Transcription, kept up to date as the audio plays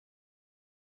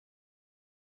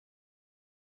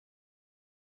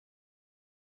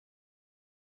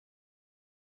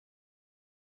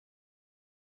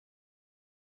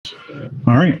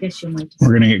All right, we're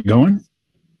going to get going.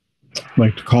 I'd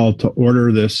like to call to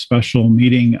order this special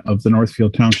meeting of the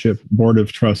Northfield Township Board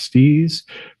of Trustees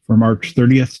for March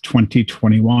 30th,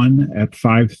 2021 at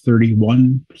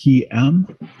 5:31 p.m.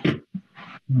 All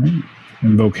right.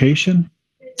 Invocation.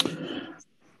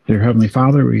 Dear Heavenly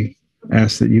Father, we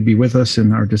ask that you be with us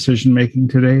in our decision making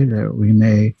today, that we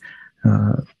may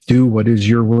do what is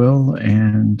your will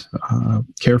and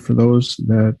care for those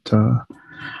that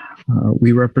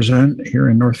we represent here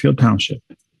in Northfield Township.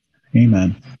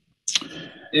 Amen.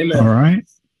 Amen. All right.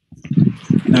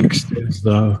 Next is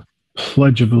the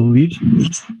Pledge of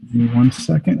Allegiance. Give me 1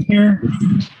 second here.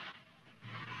 Here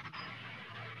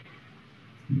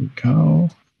we go.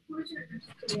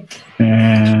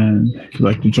 And if you'd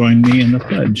like to join me in the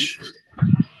pledge.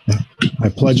 I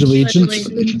pledge allegiance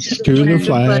to the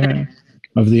flag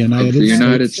of the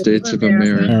United States of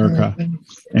America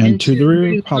and to the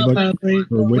republic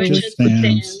for which it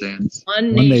stands,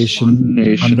 one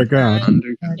nation, under God,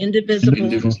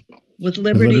 indivisible, with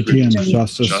liberty and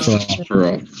justice for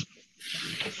all.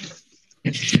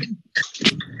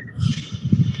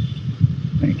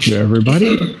 Thank you,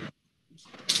 everybody.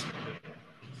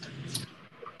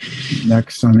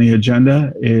 Next on the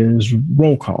agenda is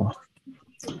roll call.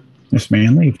 Ms.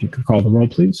 Manley, if you could call the roll,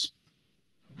 please.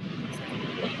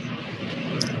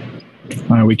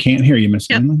 We can't hear you, Ms.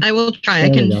 Manley. I will try.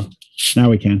 There I can. Now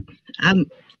we can.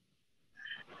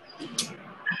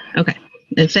 Okay.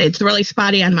 It's really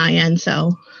spotty on my end,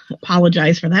 so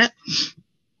apologize for that.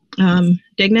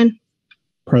 Dignan?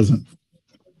 Present.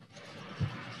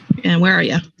 And where are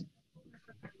you?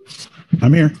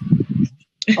 I'm here.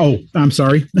 Oh, I'm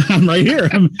sorry. I'm right here.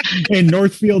 I'm in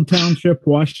Northfield Township,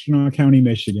 Washtenaw County,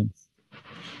 Michigan.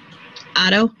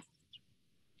 Otto?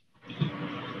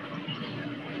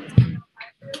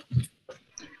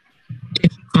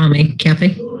 Call me,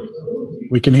 Kathy.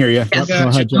 We can hear you. Yes. Go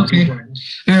ahead, John. Okay.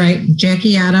 All right.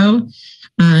 Jackie Otto,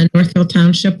 Northfield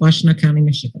Township, Washtenaw County,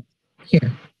 Michigan.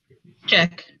 Here.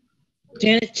 Check.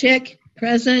 Janet Chick,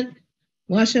 present.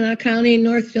 Washtenaw County,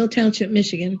 Northfield Township,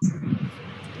 Michigan.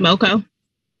 Moko?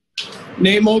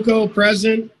 Nate Moko,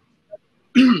 present.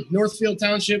 Northfield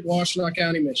Township, Washtenaw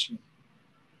County, Michigan.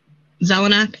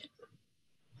 Zelenak?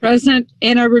 Present.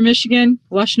 Ann Arbor, Michigan,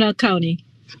 Washtenaw County.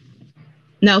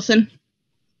 Nelson?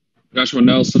 Joshua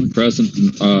Nelson, present.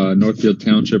 Northfield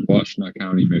Township, Washtenaw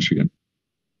County, Michigan.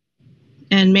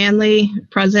 And Manley,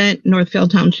 present.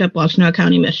 Northfield Township, Washtenaw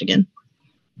County, Michigan.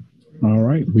 All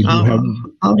right. We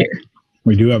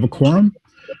do have a quorum.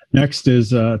 Next is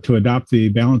to adopt the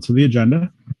balance of the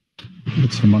agenda.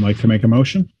 Would someone like to make a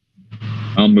motion?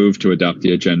 I'll move to adopt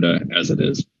the agenda as it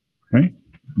is. Okay.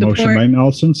 Motion by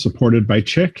Nelson, supported by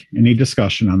Chick. Any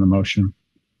discussion on the motion?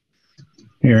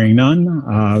 Hearing none.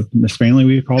 Ms. Manley,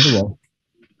 will you call the roll?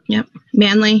 Yep.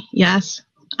 Manley, yes.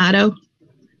 Otto?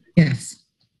 Yes.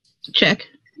 Chick?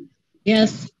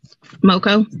 Yes.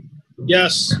 Moko?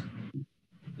 Yes.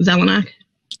 Zelenak?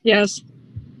 Yes.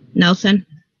 Nelson?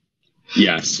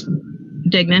 Yes.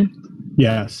 Dignan?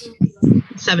 Yes.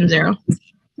 7-0.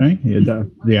 Okay.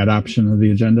 The adoption of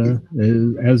the agenda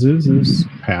is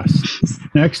passed.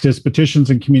 Next is petitions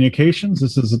and communications.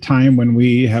 This is a time when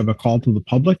we have a call to the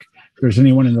public. If there's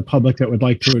anyone in the public that would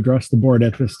like to address the board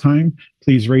at this time,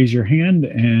 please raise your hand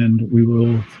and we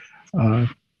will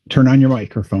turn on your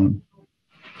microphone.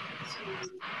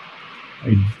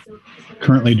 I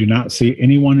currently do not see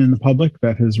anyone in the public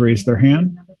that has raised their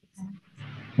hand.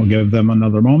 We'll give them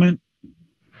another moment.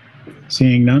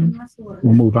 Seeing none,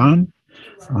 we'll move on.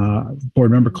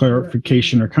 Board member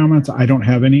clarification or comments? I don't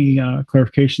have any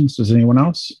clarifications. Does anyone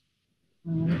else?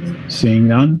 Seeing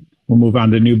none, we'll move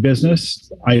on to new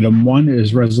business. Item 1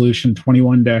 is Resolution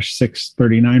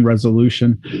 21-639,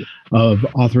 resolution of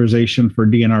authorization for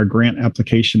DNR grant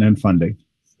application and funding.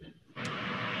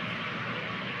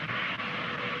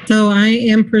 So I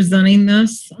am presenting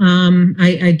this.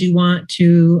 I do want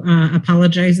to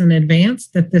apologize in advance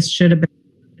that this should have been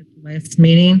at the last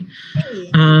meeting.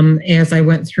 As I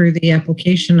went through the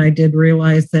application, I did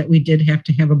realize that we did have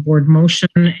to have a board motion,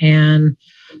 and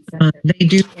they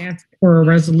do ask for a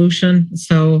resolution.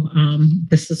 So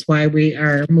this is why we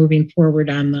are moving forward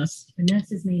on this.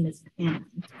 Vanessa's name is Pam.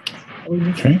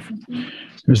 Okay.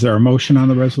 Is there a motion on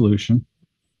the resolution?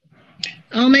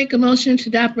 I'll make a motion to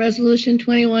adopt Resolution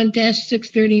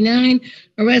 21-639,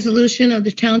 a resolution of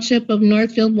the Township of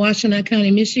Northfield, Washtenaw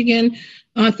County, Michigan,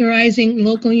 authorizing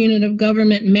local unit of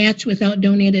government match without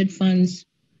donated funds.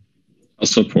 I'll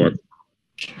support.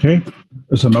 Okay.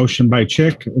 There's a motion by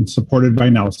Chick and supported by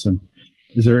Nelson.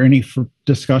 Is there any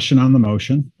discussion on the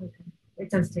motion? It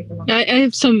does take a long I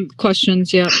have some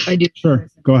questions. Yeah, I do. Sure.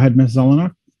 Go ahead, Ms.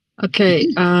 Zelenak. Okay.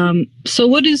 So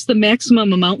what is the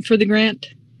maximum amount for the grant?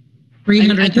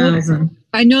 300,000.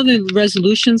 I know the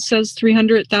resolution says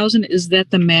 300,000. Is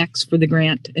that the max for the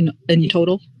grant in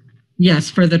total? Yes,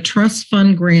 for the trust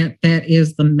fund grant, that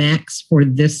is the max for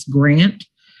this grant.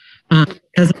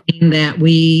 Doesn't mean that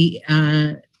we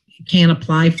can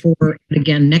apply for it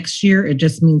again next year. It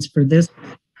just means for this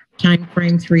time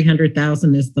frame,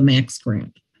 300,000 is the max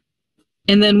grant.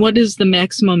 And then what is the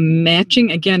maximum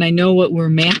matching? Again, I know what we're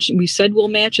matching. We said we'll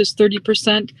match is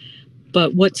 30%,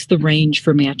 but what's the range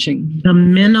for matching? The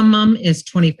minimum is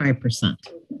 25%.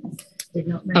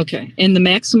 Okay. And the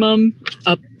maximum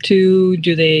up to,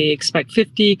 do they expect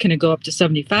 50? Can it go up to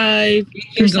 75? You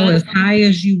can go as high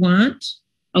as you want.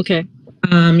 Okay.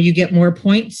 You get more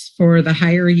points for the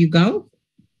higher you go.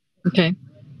 Okay.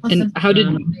 And how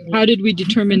did we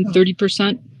determine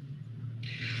 30%?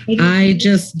 I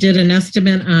just did an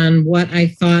estimate on what I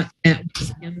thought that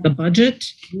was in the budget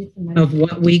of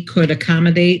what we could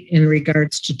accommodate in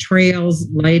regards to trails,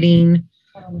 lighting,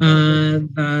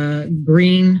 the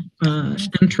green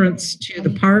entrance to the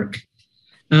park.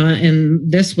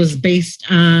 And this was based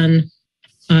on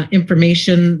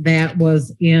information that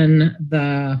was in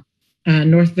the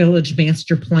North Village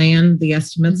Master Plan, the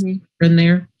estimates are in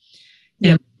there.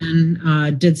 Yep.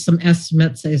 And did some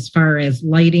estimates as far as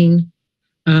lighting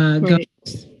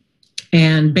goes.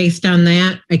 And based on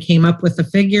that, I came up with a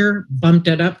figure, bumped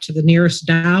it up to the nearest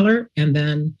dollar, and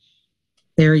then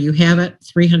there you have it,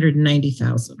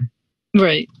 390,000.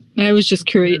 Right. I was just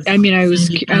curious. I mean, I was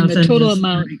on the total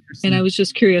amount, 30%. And I was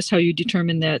just curious how you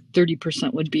determined that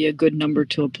 30% would be a good number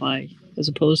to apply as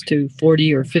opposed to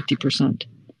 40 or 50%.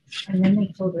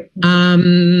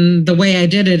 The way I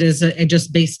did it is I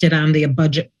just based it on the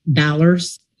budget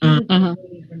dollars,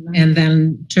 and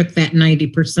then took that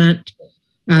 90%,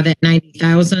 that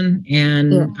 90,000,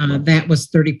 and that was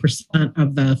 30%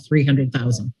 of the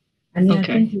 300,000.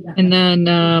 Okay. And then,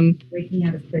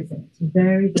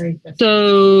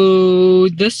 so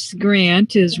this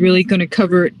grant is really going to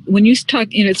cover, when you talk,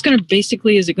 it's going to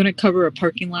basically, is it going to cover a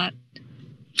parking lot?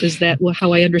 Is that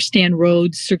how I understand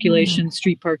roads, circulation,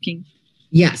 street parking?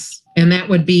 Yes. And that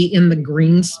would be in the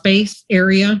green space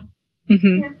area.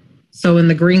 Mm-hmm. So in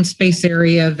the green space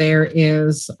area, there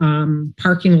is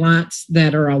parking lots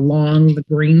that are along the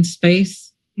green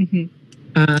space,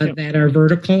 that are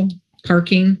vertical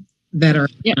parking, that are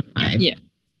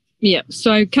Yeah.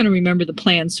 So I kind of remember the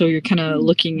plan. So you're kind of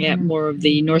looking at more of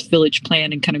the North Village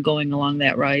plan and kind of going along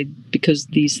that ride because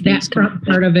these things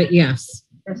part of it. Yes.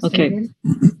 Okay.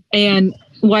 And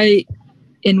why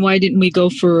didn't we go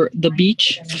for the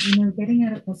beach?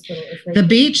 The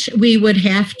beach, we would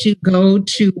have to go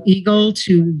to Eagle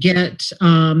to get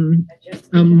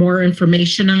more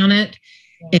information on it.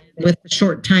 And with the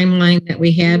short timeline that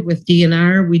we had with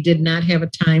DNR, we did not have a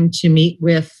time to meet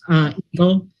with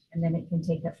Eagle. And then it can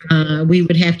take up. We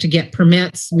would have to get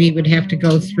permits. We would have to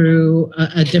go through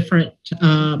a different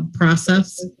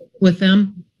process with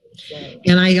them.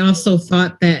 And I also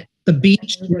thought that the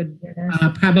beach would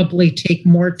probably take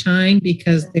more time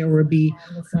because there would be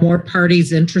more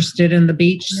parties interested in the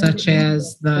beach, such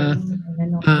as the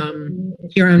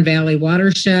Huron Valley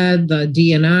Watershed, the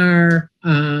DNR,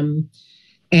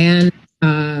 and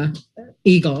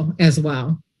Eagle as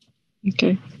well.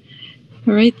 Okay.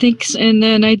 All right. Thanks. And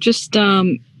then I just,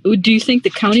 do you think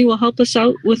the county will help us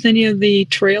out with any of the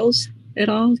trails at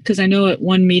all? Because I know at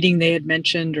one meeting they had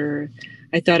mentioned, or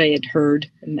I thought I had heard,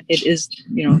 and it is,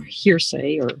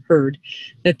 hearsay or heard,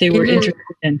 that they were interested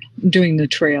in doing the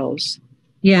trails.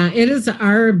 Yeah, it is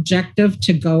our objective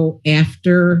to go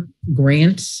after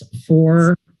grants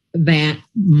for that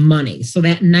money. So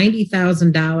that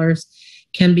 $90,000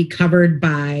 can be covered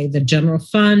by the general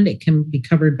fund. It can be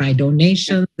covered by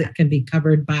donations. It can be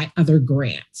covered by other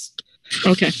grants.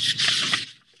 Okay.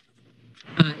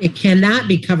 It cannot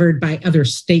be covered by other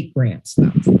state grants,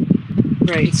 though.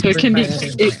 Right. So it can be,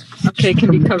 it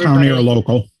can be covered county by or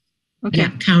local. Okay.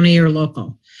 Yeah, county or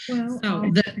local. So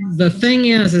the thing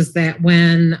is that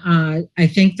when I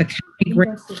think the county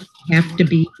grants have to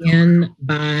be in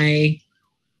by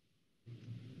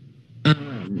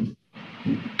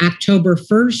October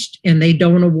 1st, and they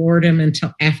don't award them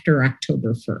until after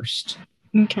October 1st.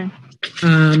 Okay.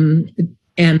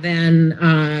 And then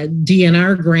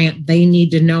DNR grant, they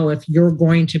need to know if you're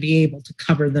going to be able to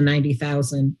cover the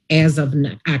 $90,000 as of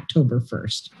October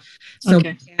 1st. So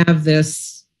we have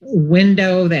this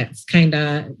window that's kind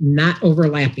of not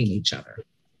overlapping each other.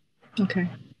 Okay.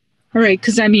 All right.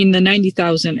 Because I mean, the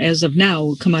 90,000 as of now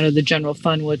will come out of the general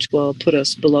fund, which will put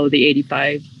us below the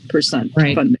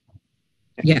 85% funding.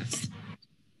 Yes.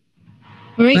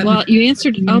 All right. But- Well, you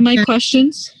answered all my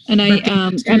questions, and But the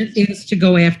intent is to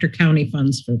go after county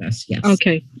funds for this, yes.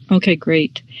 Okay. Okay,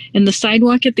 great. And the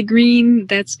sidewalk at the green,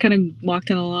 that's kind of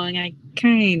walking along. I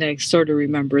kind of sort of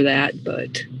remember that,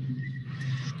 but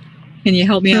can you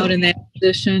help me out in that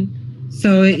position?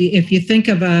 So if you think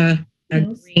of a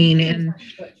green, and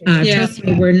trust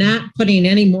me, we're not putting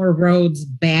any more roads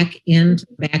back into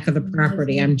the back of the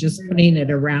property. I'm just putting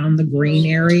it around the green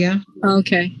area.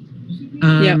 Okay.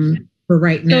 For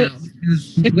right now.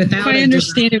 If I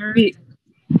understand it,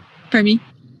 pardon me?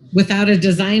 Without a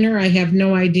designer, I have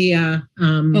no idea.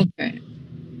 Okay.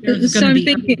 There's So going I'm to be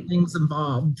thinking- other things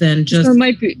involved than just. So it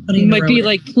might be putting the road in.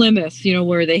 like Plymouth,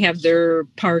 where they have their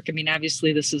park. I mean,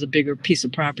 obviously this is a bigger piece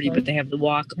of property, but they have the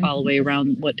walk all the way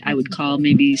around what I would call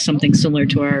maybe something similar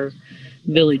to our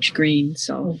village green.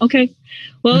 So, okay.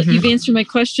 Well, you've answered my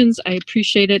questions. I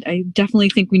appreciate it. I definitely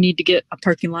think we need to get a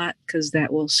parking lot because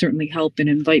that will certainly help and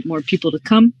invite more people to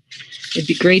come. It'd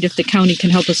be great if the county can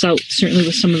help us out, certainly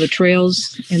with some of the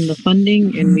trails and the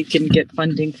funding, and we can get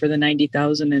funding for the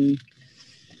 90,000. And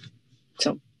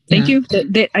so thank you.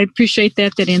 I appreciate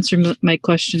that. That answered my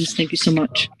questions. Thank you so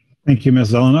much. Thank you,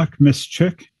 Ms. Zelenak. Ms.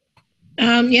 Chick?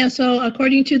 So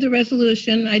according to the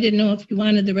resolution, I didn't know if you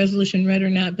wanted the resolution read or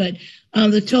not, but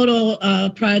the total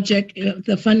project,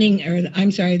 the funding, or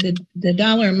I'm sorry, the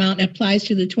dollar amount applies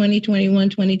to the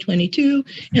 2021-2022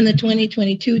 and the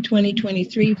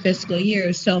 2022-2023 fiscal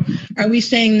years. So are we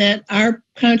saying that our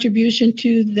contribution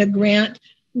to the grant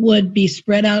would be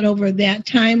spread out over that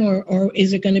time, or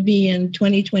is it going to be in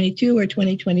 2022 or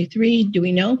 2023? Do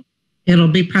we know?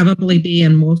 It'll probably be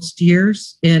in most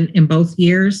years, in both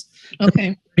years.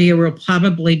 Okay. It will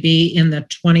probably be in the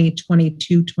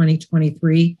 2022,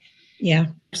 2023. Yeah.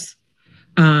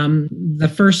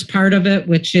 The first part of it,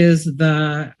 which is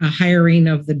the hiring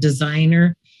of the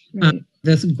designer, Right.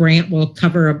 this grant will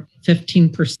cover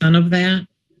 15% of that.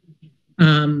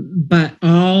 But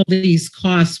all these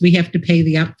costs, we have to pay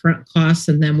the upfront costs,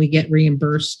 and then we get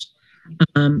reimbursed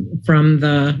from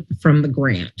the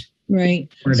grant. Right.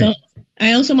 So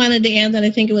I also wanted to add that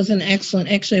I think it was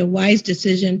actually a wise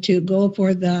decision to go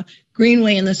for the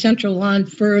greenway and the central lawn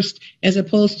first, as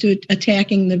opposed to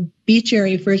attacking the beach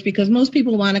area first, because most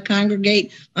people want to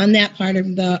congregate on that part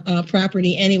of the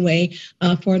property anyway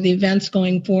for the events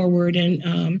going forward.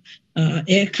 And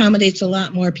it accommodates a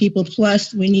lot more people.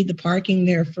 Plus, we need the parking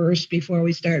there first before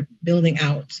we start building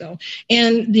out. So,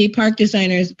 and the park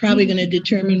designer is probably going to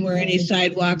determine where any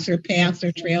sidewalks or paths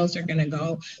or trails are going to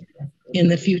go in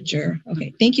the future.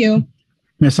 Okay, thank you.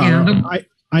 Ms. Otto,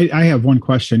 I have one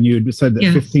question. You had said that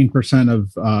 15%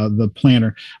 of the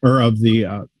planner, or of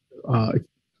the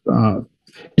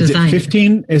is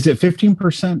it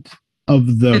 15%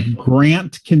 of the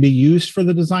grant can be used for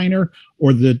the designer,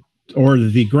 or the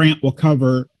grant will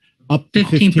cover up to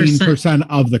 15%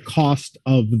 of the cost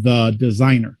of the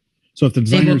designer? So if the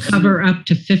designer will cover up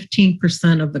to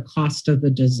 15% of the cost of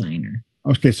the designer.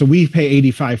 Okay, so we pay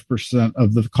 85%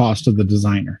 of the cost of the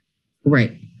designer.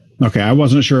 Right. Okay, I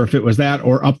wasn't sure if it was that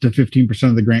or up to 15%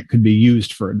 of the grant could be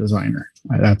used for a designer.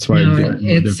 That's why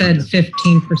it said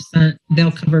 15%.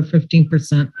 They'll cover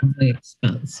 15% of the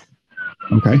expense.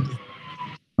 Okay.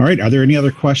 All right. Are there any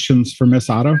other questions for Ms.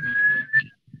 Otto? All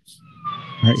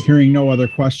right. Hearing no other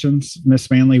questions, Ms.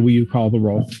 Manley, will you call the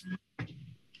roll?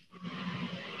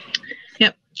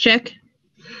 Yep. Chick?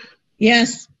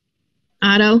 Yes.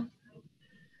 Otto?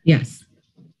 Yes.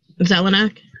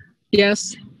 Zelenak?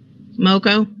 Yes.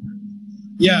 Moko?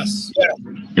 Yes.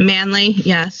 Manley?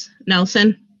 Yes.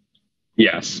 Nelson?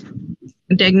 Yes.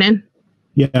 Dignan?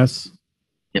 Yes.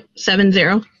 Yep.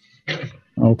 7-0.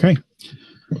 Okay.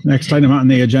 Next item on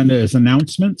the agenda is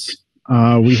announcements.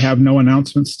 We have no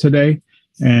announcements today.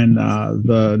 And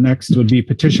the next would be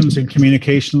petitions and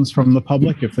communications from the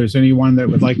public. If there's anyone that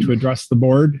would like to address the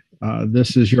board,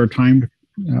 this is your time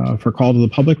for call to the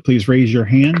public. Please raise your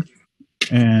hand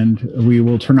and we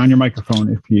will turn on your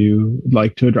microphone if you would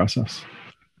like to address us.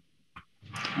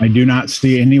 I do not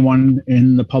see anyone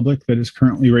in the public that is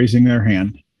currently raising their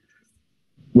hand.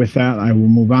 With that, I will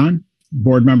move on.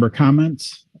 Board member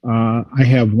comments. I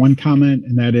have one comment,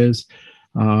 and that is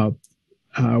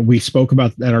we spoke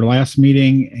about at our last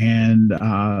meeting, and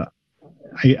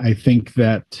I think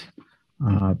that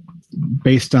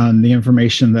based on the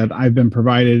information that I've been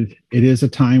provided, it is a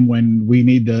time when we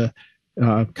need to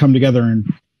come together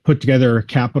and put together a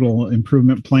capital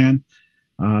improvement plan.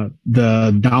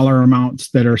 The dollar amounts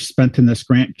that are spent in this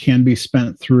grant can be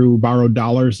spent through borrowed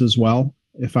dollars as well,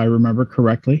 if I remember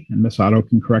correctly, and Ms. Otto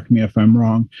can correct me if I'm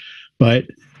wrong. But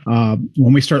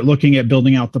when we start looking at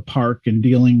building out the park and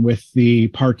dealing with the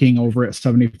parking over at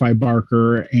 75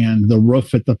 Barker and the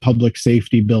roof at the public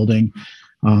safety building,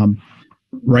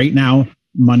 right now,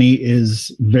 money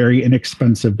is very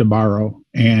inexpensive to borrow,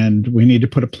 and we need to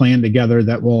put a plan together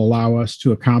that will allow us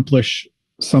to accomplish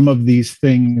some of these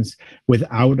things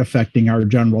without affecting our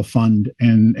general fund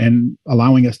and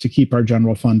allowing us to keep our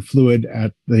general fund fluid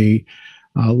at the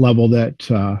level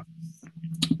that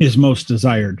is most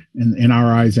desired in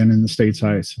our eyes and in the state's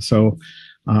eyes. So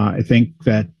I think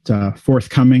that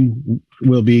forthcoming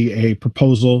will be a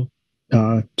proposal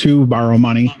to borrow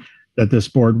money that this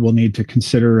board will need to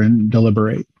consider and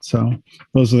deliberate. So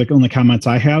those are the only comments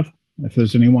I have. If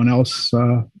there's anyone else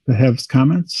that has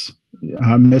comments,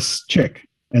 Ms. Chick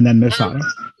and then Ms. Otto.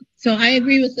 So I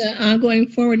agree with the going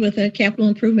forward with a capital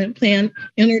improvement plan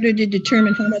in order to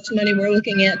determine how much money we're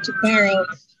looking at to borrow.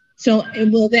 So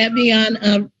will that be on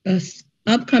a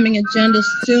upcoming agenda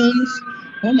soon?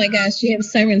 Oh my gosh, you have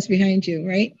sirens behind you,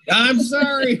 right? I'm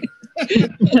sorry.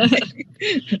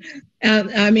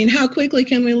 I mean, how quickly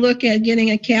can we look at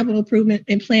getting a capital improvement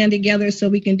plan together so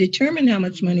we can determine how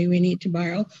much money we need to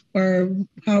borrow, or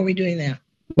how are we doing that?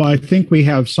 Well, I think we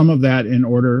have some of that in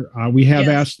order. We have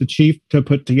asked the chief to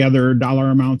put together dollar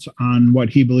amounts on what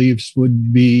he believes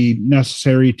would be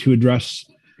necessary to address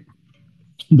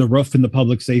the roof in the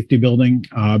public safety building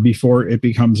before it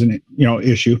becomes an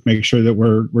issue. Make sure that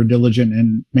we're diligent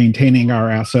in maintaining our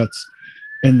assets,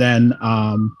 and then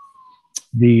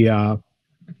the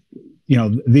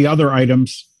other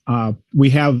items. We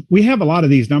have a lot of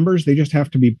these numbers. They just have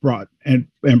to be brought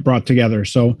together.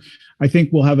 So I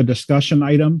think we'll have a discussion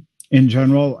item in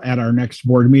general at our next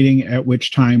board meeting, at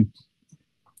which time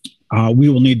we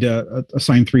will need to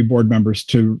assign 3 board members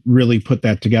to really put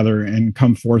that together and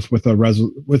come forth with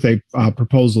a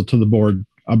proposal to the board,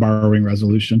 a borrowing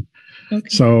resolution. Okay.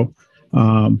 So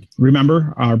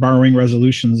remember, our borrowing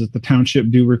resolutions at the township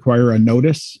do require a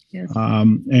notice. Yes.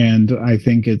 And I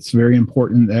think it's very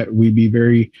important that we be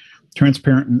very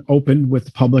transparent and open with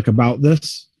the public about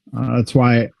this. That's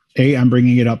why, I'm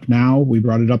bringing it up now. We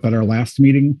brought it up at our last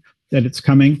meeting that it's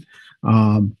coming.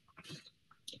 And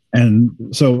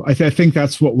so I think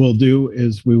that's what we'll do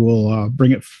is we will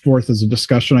bring it forth as a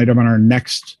discussion item on our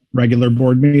next regular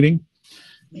board meeting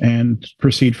and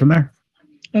proceed from there.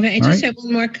 Okay, I just have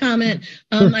one more comment.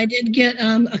 Sure. I did get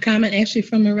a comment actually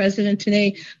from a resident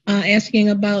today asking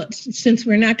about, since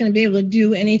we're not going to be able to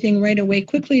do anything right away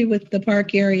quickly with the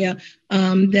park area,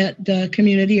 that the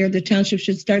community or the township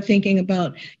should start thinking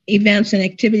about events and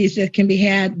activities that can be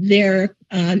had there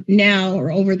now or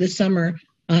over the summer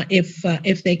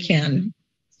if they can.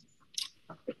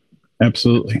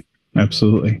 Absolutely.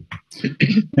 Absolutely.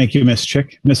 Thank you, Ms.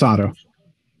 Chick. Ms. Otto.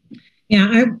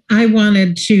 Yeah, I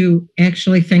wanted to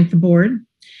actually thank the board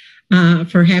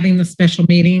for having the special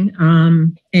meeting,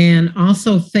 and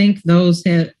also thank those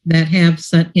that have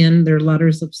sent in their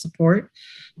letters of support.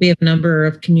 We have a number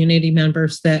of community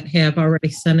members that have already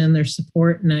sent in their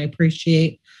support, and I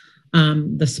appreciate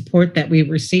the support that we've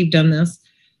received on this.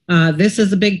 This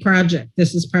is a big project.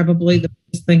 This is probably the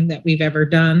biggest thing that we've ever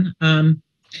done.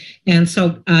 And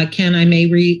so, Ken, I may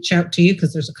reach out to you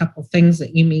because there's a couple things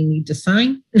that you may need to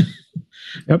sign.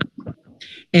 Yep.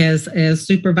 As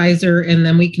supervisor, and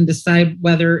then we can decide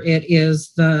whether it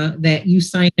is that you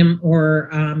sign them or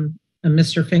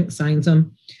Mr. Fink signs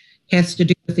them. Has to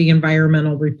do with the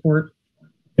environmental report.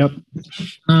 Yep.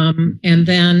 And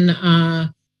then I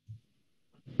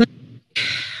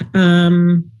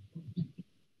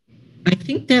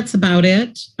think that's about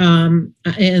it. And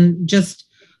just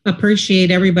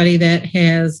appreciate everybody that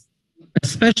has,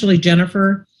 especially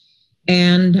Jennifer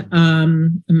and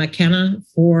McKenna,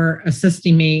 for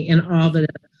assisting me in all the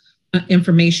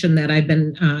information that I've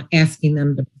been asking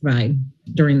them to provide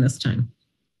during this time.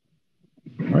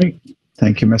 All right.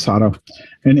 Thank you, Ms. Otto.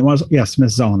 And it was, yes,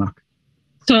 Ms. Zelenak.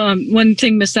 So one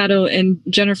thing, Ms. Otto and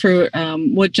Jennifer,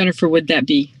 what Jennifer would that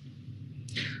be?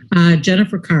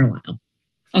 Jennifer Carlisle.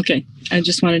 Okay. I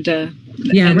just wanted to.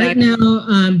 Yeah, right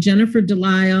now, Jennifer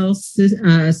Delisle,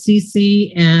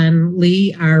 Cece, and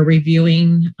Lee are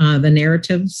reviewing the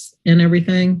narratives and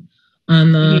everything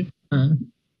on the,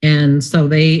 and so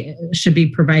they should be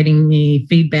providing me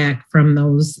feedback from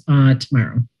those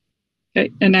tomorrow. Okay.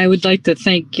 And I would like to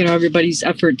thank, everybody's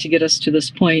effort to get us to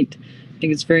this point. I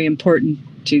think it's very important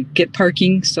to get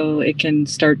parking so it can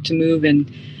start to move and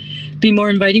be more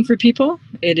inviting for people.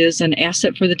 It is an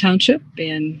asset for the township,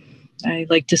 and I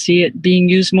like to see it being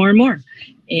used more and more.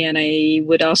 And I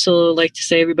would also like to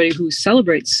say, everybody who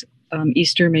celebrates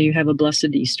Easter, may you have a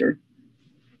blessed Easter.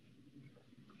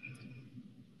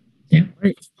 Yeah,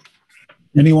 great.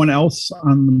 Anyone else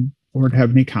on board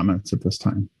have any comments at this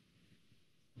time?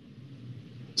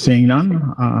 Seeing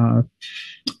none, I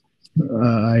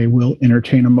will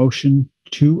entertain a motion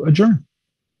to adjourn.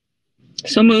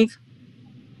 So move.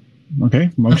 Okay,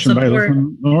 motion by Support.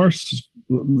 Norris.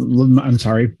 I'm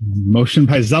sorry, motion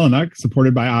by Zelenak,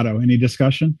 supported by Otto. Any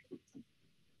discussion?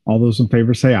 All those in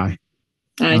favor say aye.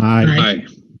 Aye. Aye. Aye.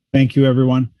 Thank you,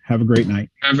 everyone. Have a great night.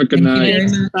 Have a good Thank you night.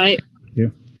 very much. Bye. Thank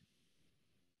you.